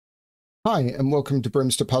Hi, and welcome to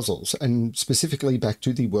BremSter Puzzles, and specifically back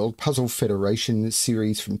to the World Puzzle Federation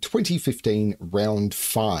series from 2015, round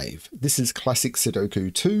 5. This is Classic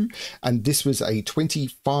Sudoku 2, and this was a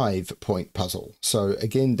 25-point puzzle. So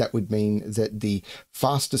again, that would mean that the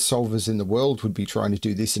fastest solvers in the world would be trying to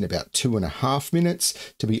do this in about 2.5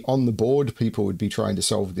 minutes. To be on the board, people would be trying to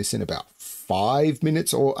solve this in about 5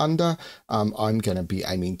 minutes or under. I'm going to be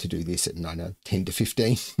aiming to do this at, I don't know, 10 to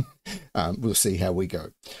 15. We'll see how we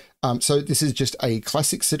go. So this is just a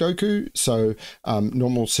classic Sudoku. So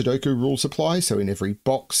normal Sudoku rules apply. So in every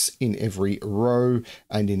box, in every row,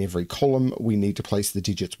 and in every column, we need to place the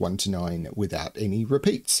digits 1 to 9 without any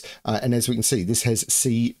repeats. And as we can see, this has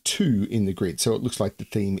C2 in the grid. So it looks like the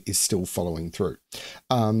theme is still following through.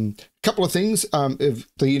 Couple of things. If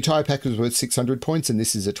the entire pack is worth 600 points, and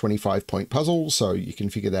this is a 25-point puzzle, so you can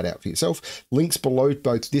figure that out for yourself. Links below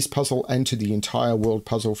both this puzzle and to the entire World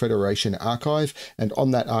Puzzle Federation archive. And on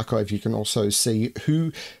that archive, you can also see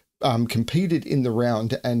who competed in the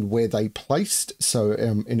round and where they placed. So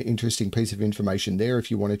an interesting piece of information there if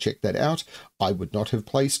you want to check that out. I would not have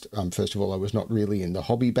placed. First of all, I was not really in the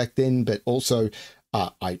hobby back then, but also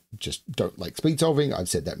I just don't like speed solving. I've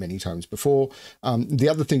said that many times before. The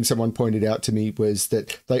other thing someone pointed out to me was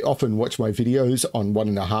that they often watch my videos on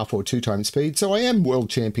 1.5 or 2 times speed. So I am world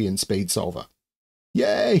champion speed solver.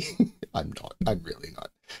 Yay! I'm not. I'm really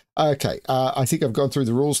not. Okay, I think I've gone through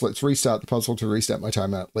the rules. Let's restart the puzzle. To restart my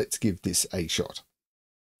timer, let's give this a shot.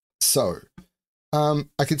 So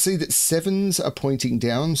I can see that 7s are pointing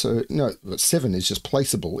down. So no, 7 is just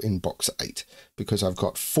placeable in box 8 because I've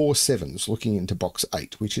got 4 7s looking into box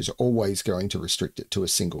 8, which is always going to restrict it to a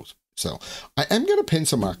single cell. I am going to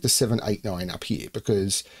pencil mark the 7, 8, 9 up here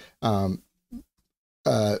because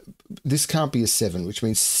this can't be a 7, which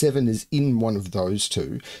means 7 is in one of those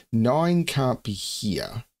two. 9 can't be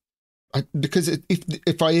here. Because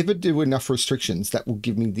if I ever do enough restrictions, that will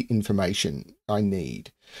give me the information I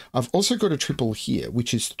need. I've also got a triple here,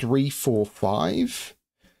 which is 3, 4, 5.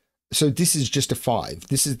 So this is just a 5.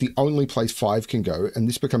 This is the only place 5 can go, and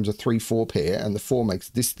this becomes a 3, 4 pair, and the 4 makes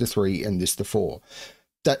this the 3 and this the 4.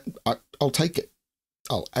 I'll take it.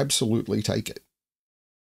 I'll absolutely take it.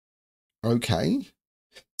 Okay.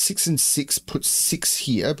 6 and 6 puts 6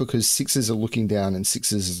 here because 6s are looking down and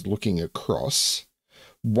 6s is looking across.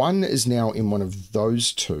 1 is now in one of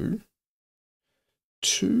those two.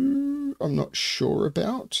 2, I'm not sure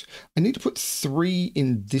about. I need to put 3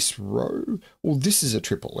 in this row. Well, this is a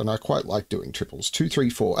triple, and I quite like doing triples. 2,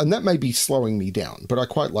 3, 4, and that may be slowing me down, but I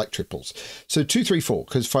quite like triples. So 2, 3, 4,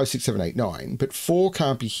 because 5, 6, 7, 8, 9, but 4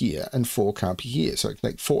 can't be here, and 4 can't be here. So I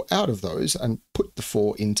can take 4 out of those and put the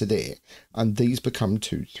 4 into there, and these become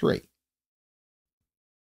 2, 3.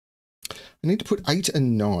 I need to put 8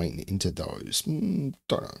 and 9 into those. Don't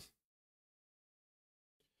know.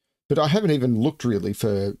 But I haven't even looked really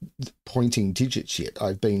for pointing digits yet.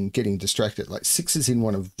 I've been getting distracted. Like 6 is in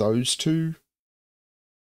one of those two.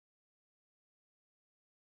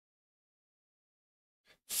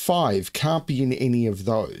 5 can't be in any of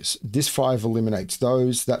those. This 5 eliminates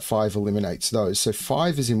those. That 5 eliminates those. So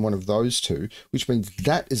 5 is in one of those two, which means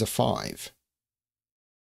that is a 5.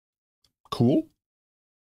 Cool.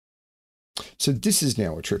 So this is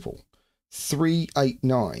now a triple. 3, 8,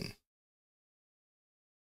 9.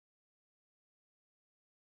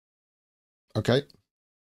 Okay.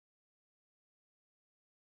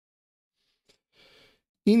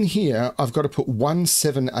 In here, I've got to put 1,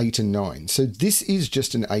 7, 8, and 9. So this is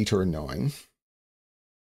just an 8 or a 9.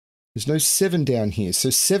 There's no 7 down here. So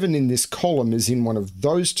 7 in this column is in one of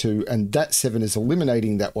those two, and that 7 is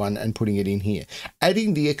eliminating that one and putting it in here.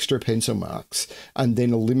 Adding the extra pencil marks and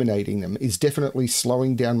then eliminating them is definitely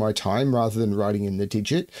slowing down my time rather than writing in the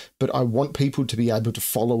digit, but I want people to be able to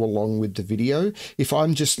follow along with the video. If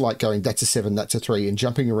I'm just like going, that's a 7, that's a 3, and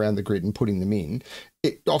jumping around the grid and putting them in,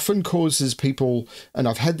 it often causes people, and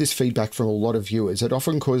I've had this feedback from a lot of viewers, it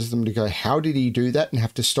often causes them to go, how did he do that? And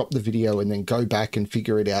have to stop the video and then go back and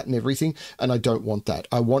figure it out and everything. And I don't want that.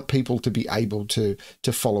 I want people to be able to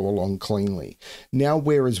follow along cleanly. Now,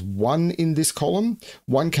 whereas 1 in this column,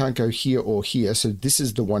 1 can't go here or here. So this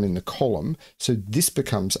is the 1 in the column. So this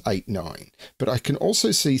becomes 8, 9. But I can also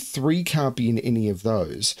see 3 can't be in any of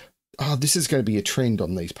those. Oh, this is going to be a trend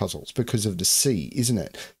on these puzzles because of the C, isn't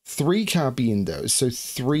it? 3 can't be in those, so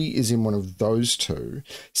 3 is in one of those two.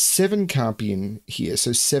 7 can't be in here,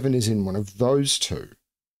 so 7 is in one of those two.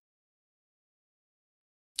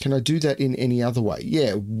 Can I do that in any other way?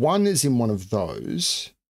 Yeah, 1 is in one of those.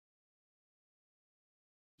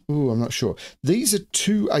 Ooh, I'm not sure. These are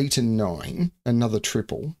 2, 8, and 9, another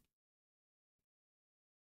triple.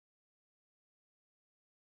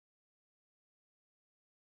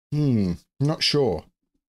 Not sure.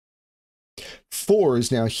 4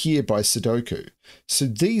 is now here by Sudoku. So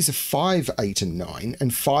these are 5, 8, and 9,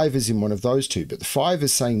 and 5 is in one of those two, but the 5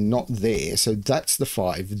 is saying not there, so that's the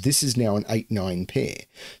 5. This is now an 8, 9 pair.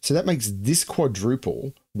 So that makes this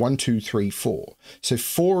quadruple 1, 2, 3, 4. So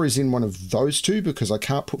 4 is in one of those two because I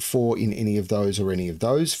can't put 4 in any of those or any of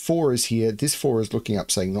those. 4 is here. This 4 is looking up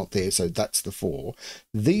saying not there, so that's the 4.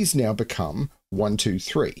 These now become 1, 2,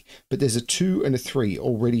 3, but there's a 2 and a 3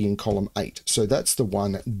 already in column 8. So that's the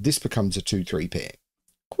 1. This becomes a 2, 3 pair.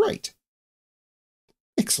 Great.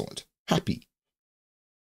 Excellent. Happy.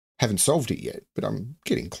 Haven't solved it yet, but I'm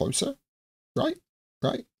getting closer. Right?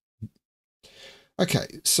 Right? Okay,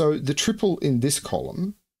 so the triple in this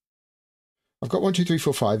column, I've got 1, 2, 3,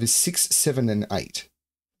 4, 5 is 6, 7, and 8.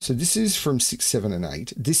 So this is from 6, 7, and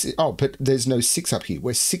 8. This is, oh, but there's no 6 up here.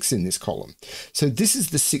 We're 6 in this column. So this is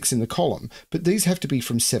the 6 in the column, but these have to be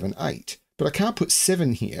from 7, 8. But I can't put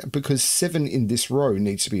 7 here because 7 in this row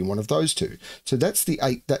needs to be in one of those two. So that's the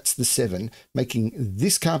 8, that's the 7, making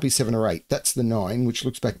this can't be 7 or 8. That's the 9, which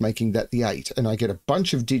looks back making that the 8. And I get a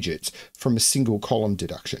bunch of digits from a single column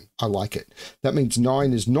deduction. I like it. That means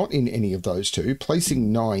 9 is not in any of those two.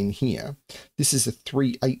 Placing 9 here, this is a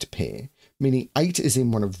 3, 8 pair, meaning 8 is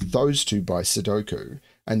in one of those two by Sudoku,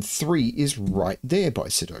 and 3 is right there by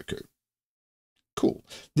Sudoku. Cool.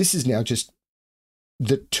 This is now just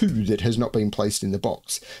the 2 that has not been placed in the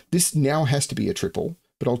box. This now has to be a triple,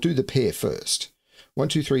 but I'll do the pair first. 1,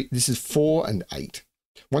 2, 3, this is 4 and 8.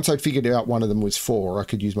 Once I'd figured out one of them was 4, I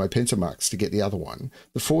could use my pencil marks to get the other one.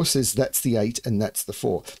 The 4 says that's the 8 and that's the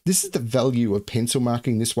 4. This is the value of pencil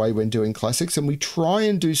marking this way when doing classics, and we try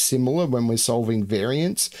and do similar when we're solving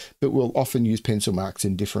variants, but we'll often use pencil marks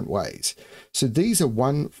in different ways. So these are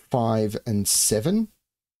 1, 5, and 7.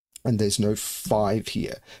 And there's no 5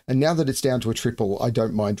 here. And now that it's down to a triple, I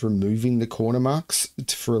don't mind removing the corner marks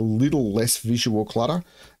for a little less visual clutter,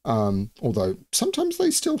 although sometimes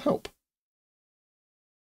they still help.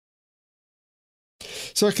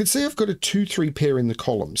 So I can see I've got a 2, 3 pair in the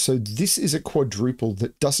column. So this is a quadruple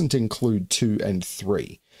that doesn't include 2 and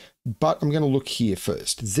 3. But I'm going to look here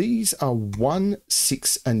first. These are 1,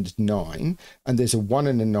 6, and 9, and there's a 1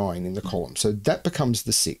 and a 9 in the column. So that becomes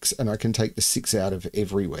the 6, and I can take the 6 out of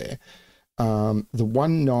everywhere. The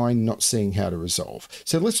 1, 9, not seeing how to resolve.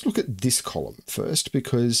 So let's look at this column first,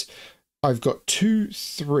 because I've got 2,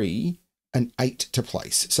 3, and 8 to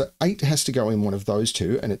place. So 8 has to go in one of those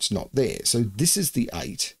two, and it's not there. So this is the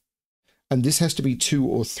 8. And this has to be 2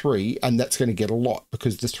 or 3, and that's going to get a lot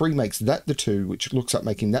because the 3 makes that the 2, which looks up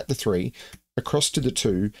making that the 3, across to the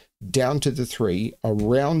 2, down to the 3,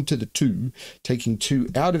 around to the 2, taking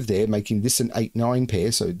 2 out of there, making this an 8, 9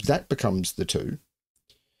 pair, so that becomes the 2.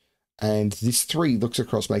 And this 3 looks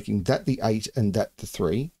across, making that the 8 and that the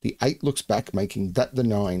 3. The 8 looks back, making that the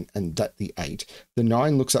 9 and that the 8. The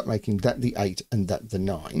 9 looks up, making that the 8 and that the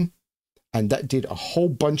 9. And that did a whole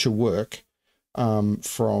bunch of work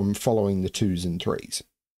from following the 2s and 3s.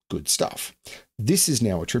 Good stuff. This is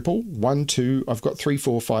now a triple. 1, 2, I've got 3,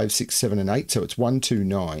 4, 5, 6, 7, and 8, so it's 1, 2,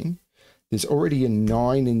 9. There's already a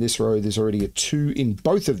 9 in this row. There's already a 2 in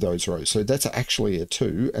both of those rows, so that's actually a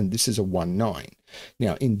 2, and this is a 1, 9.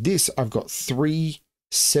 Now, in this, I've got 3,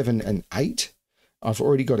 7, and 8. I've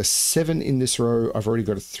already got a 7 in this row. I've already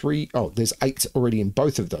got a 3. Oh, there's 8s already in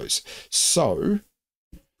both of those. So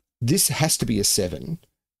this has to be a 7,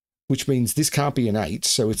 which means this can't be an 8,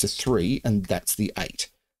 so it's a 3, and that's the 8.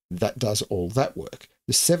 That does all that work.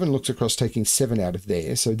 The 7 looks across, taking 7 out of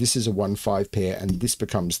there, so this is a 1, 5 pair, and this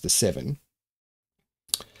becomes the 7.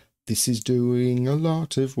 This is doing a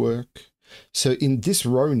lot of work. So in this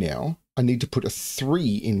row now, I need to put a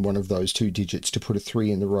 3 in one of those two digits to put a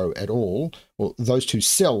 3 in the row at all, or those two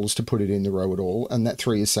cells to put it in the row at all, and that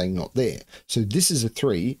 3 is saying not there. So this is a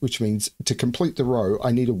 3, which means to complete the row,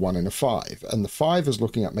 I need a 1 and a 5, and the 5 is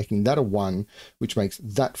looking at making that a 1, which makes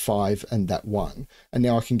that 5 and that 1. And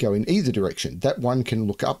now I can go in either direction. That 1 can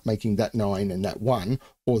look up, making that 9 and that 1,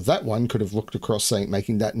 or that 1 could have looked across, saying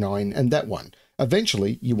making that 9 and that 1.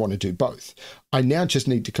 Eventually, you want to do both. I now just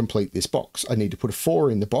need to complete this box. I need to put a 4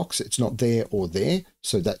 in the box. It's not there or there,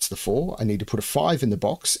 so that's the 4. I need to put a 5 in the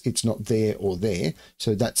box. It's not there or there,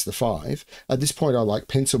 so that's the 5. At this point, I like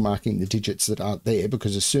pencil marking the digits that aren't there,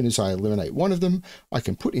 because as soon as I eliminate one of them, I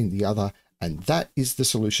can put in the other, and that is the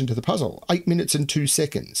solution to the puzzle. 8 minutes and 2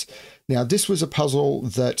 seconds. Now, this was a puzzle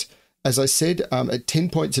that, as I said, at 10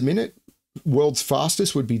 points a minute, world's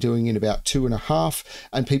fastest would be doing in about 2.5,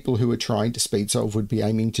 and people who are trying to speed solve would be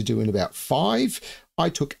aiming to do in about 5. I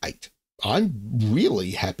took 8. I'm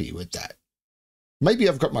really happy with that. Maybe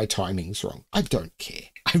I've got my timings wrong. I don't care.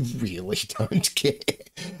 I really don't care.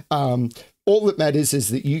 all that matters is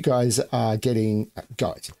that you guys are getting,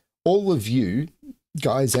 guys, all of you,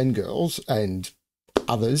 guys and girls and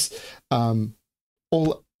others,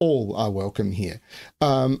 all are welcome here,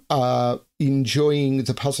 are enjoying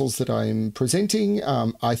the puzzles that I'm presenting.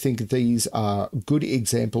 I think these are good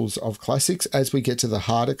examples of classics. As we get to the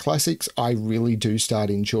harder classics, I really do start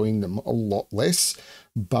enjoying them a lot less,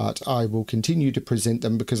 but I will continue to present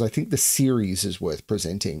them because I think the series is worth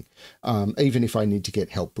presenting, even if I need to get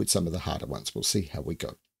help with some of the harder ones. We'll see how we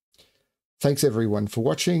go. Thanks everyone for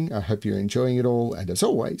watching. I hope you're enjoying it all. And as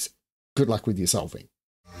always, good luck with your solving.